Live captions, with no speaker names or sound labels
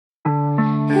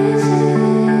Is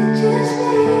it just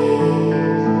me?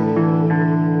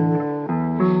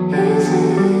 Is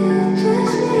it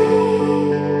just me?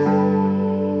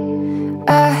 I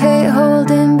hate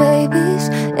holding babies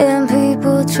and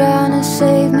people trying to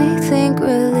save me. Think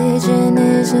religion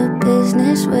is a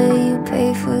business where you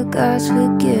pay for God's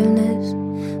forgiveness.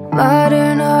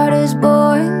 Modern art is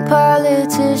boring,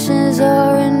 politicians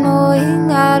are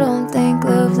annoying. I don't think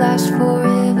love lasts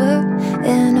forever,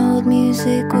 and old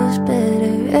music was better.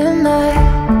 Am I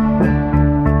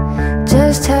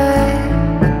just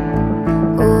tired,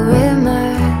 or am I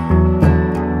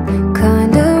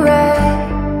kinda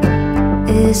right?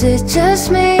 Is it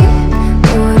just me,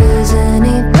 or does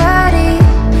anybody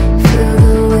feel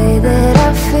the way that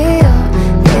I feel?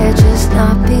 They're just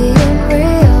not being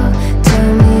real.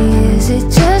 Tell me, is it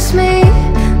just me,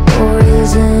 or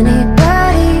is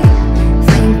anybody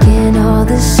thinking all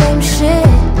the same shit?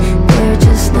 They're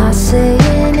just not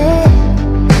saying it.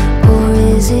 Or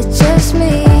is it just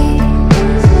me?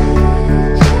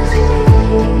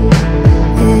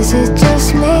 Is it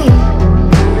just me?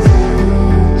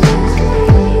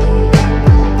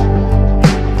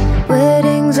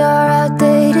 Weddings are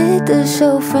outdated, the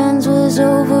show Friends was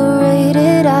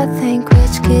overrated. I think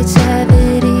rich kids have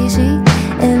it easy,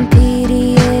 and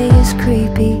PDA is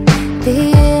creepy.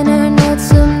 The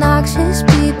internet's obnoxious,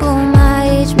 people my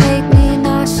age make me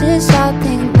nauseous. I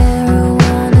think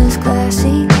marijuana's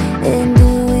classy, and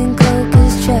doing coke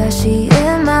is trashy.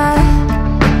 Am I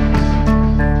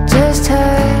just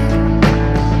tired,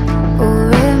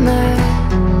 or am I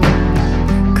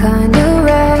kinda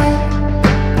right?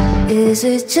 Is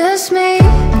it just me,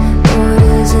 or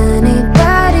does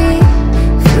anybody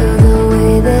feel the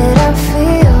way that I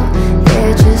feel?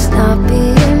 They're just not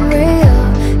being real.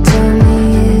 Tell me,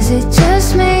 is it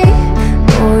just me,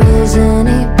 or is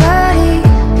anybody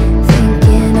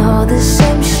thinking all the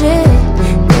same shit?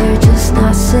 They're just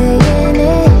not saying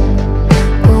it.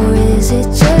 Or is it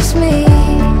just me?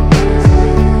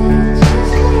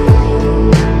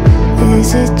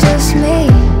 Is it just me?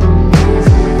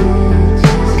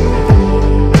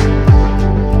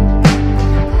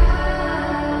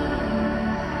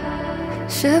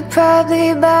 Should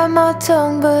probably bite my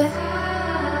tongue, but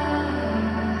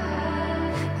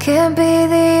can't be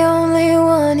the only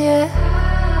one yet.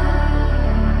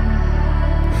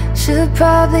 Should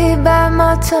probably bite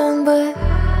my tongue, but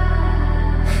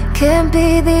can't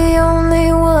be the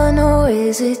only one. Or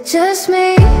is it just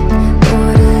me,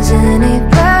 or does anybody